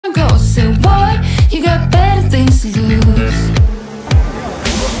Say what? You got better things to lose.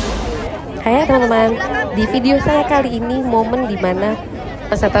 Hai teman-teman, di video saya kali ini momen dimana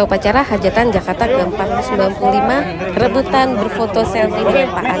peserta upacara Hajatan Jakarta ke-495 rebutan berfoto selfie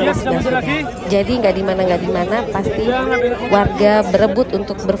dengan Pak Anies Baswedan. Jadi nggak dimana, pasti warga berebut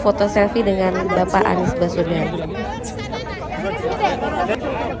untuk berfoto selfie dengan Bapak Anies Baswedan.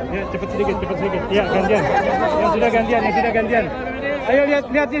 Ya, cepet sedikit. Ya, gantian. Yang sudah gantian. Ayo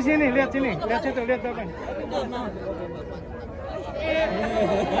lihat di sini, lihat situ, lihat belakang.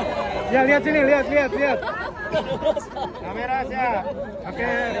 Ya, lihat sini, lihat. Kamera siap. Oke,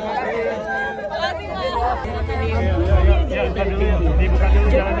 terima kasih. Ya, buka dulu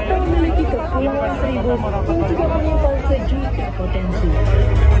jalannya. Jakarta memiliki kepulauan seribu yang juga menyimpan sejuta potensi.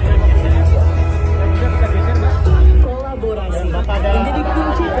 Kolaborasi menjadi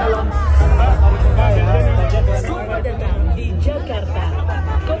kunci dalam. Selamat datang di Jakarta,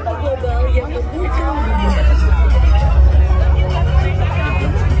 kota global yang memukau dunia.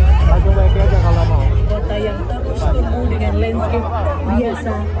 Kota yang terus tumbuh dengan landscape tak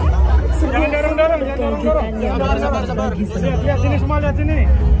biasa. Sebuah kejutan yang bagi semua. Lihat sini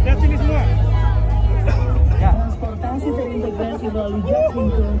semua. Transportasi terintegrasi melalui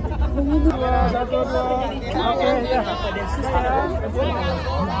Jaklingko menghubungkan pada sistem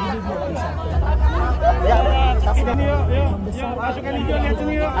Pasukan hijau lihat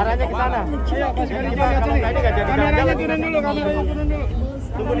sini yuk. Arahnya ke sana. Ayo, pasukan hijau lihat sini. Kameranya turun dulu.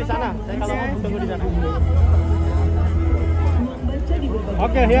 Tunggu di sana. Saya kalau mau tunggu di sana.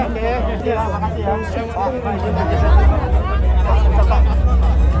 Oke, ya. Makasih ya.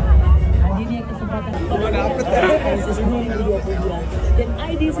 Hadirnya kesempatan IDC 2022 dan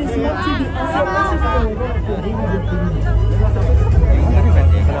IDC Semakin di Asia Pasifik 2022.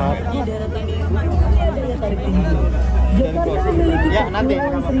 Di daratan yang punya daya tarik tinggi, Jakarta memiliki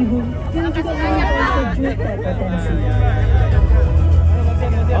kepulauan seribu yang juga menyimpan sejuta potensi.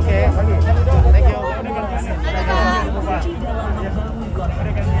 Oke, thank you. Kunci dalam membangun kota.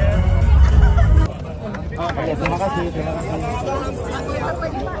 Oke, terima kasih.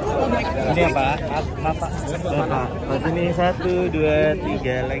 Ini apa? Bapak. Ini 1, 2,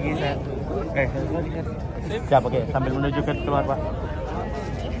 3 lagi 1. Satu lagi. Siap, oke. Sambil menuju ke keluar, Pak.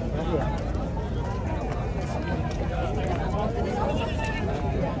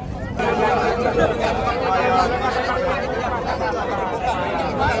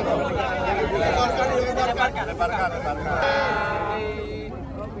 Lebarkan.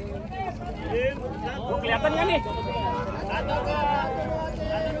 Kelihatan nggak nih?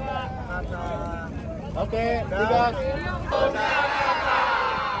 Oke, 3.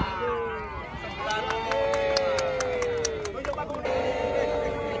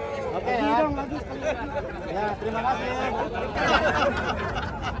 Oke, ya, terima kasih.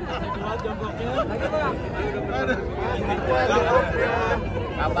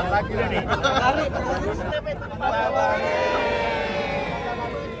 Kapan lagi nih?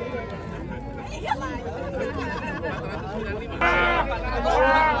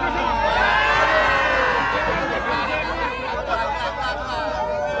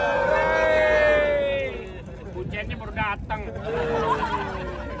 Hujannya baru datang.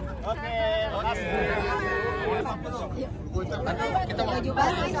 Oke, Kita baju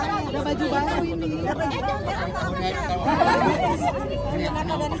baru, ada baju baru ini.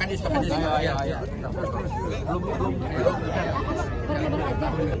 Ayo. Belum.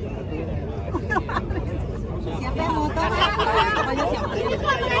 Siapa yang motor? Banyak siapa?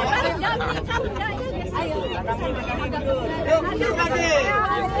 Ayo.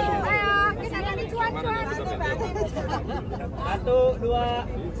 Kita jadi cuan-cuan. 1, 2.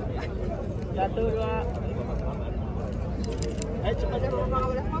 Ayo cepat.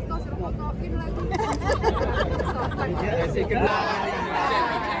 Foto, suruh fotoin lagi.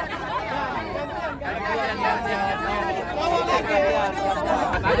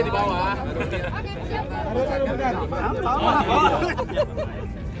 Aja di bawah.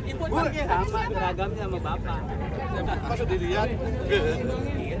 Ibu sama seragamnya sama bapak. Masa dilihat?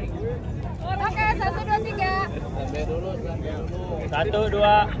 Oke, 1, 2, 3.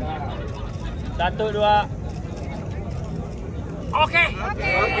 1, 2. Oke.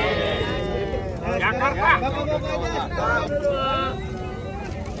 Jakarta.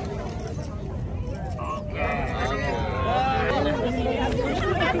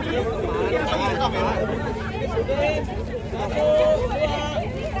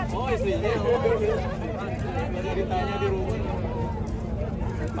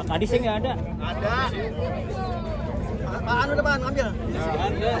 Pak Kadis nggak ada? Ada. Pak Anu depan ambil.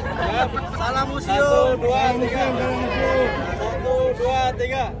 Ada. Salam museum. 1, 2, 3. 1, 2,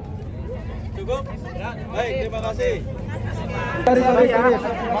 3. Cukup? Ya. Baik, terima kasih. Dari ya.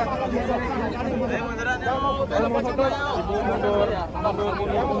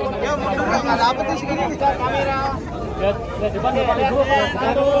 Ya, mundur enggak dapat di sini kamera. Ya, depan ya.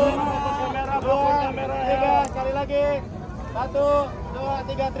 Satu. Kamera, fokus kamera. 3 sekali lagi. 1, 2,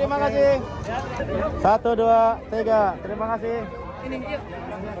 3. Terima kasih. 1, 2, 3. Terima kasih. Ini yuk.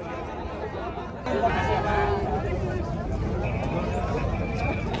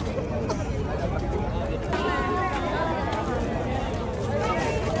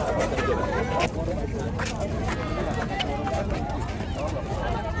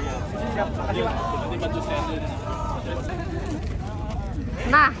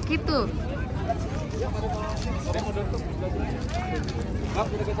 Nah, gitu.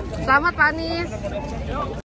 Selamat Pak Anies.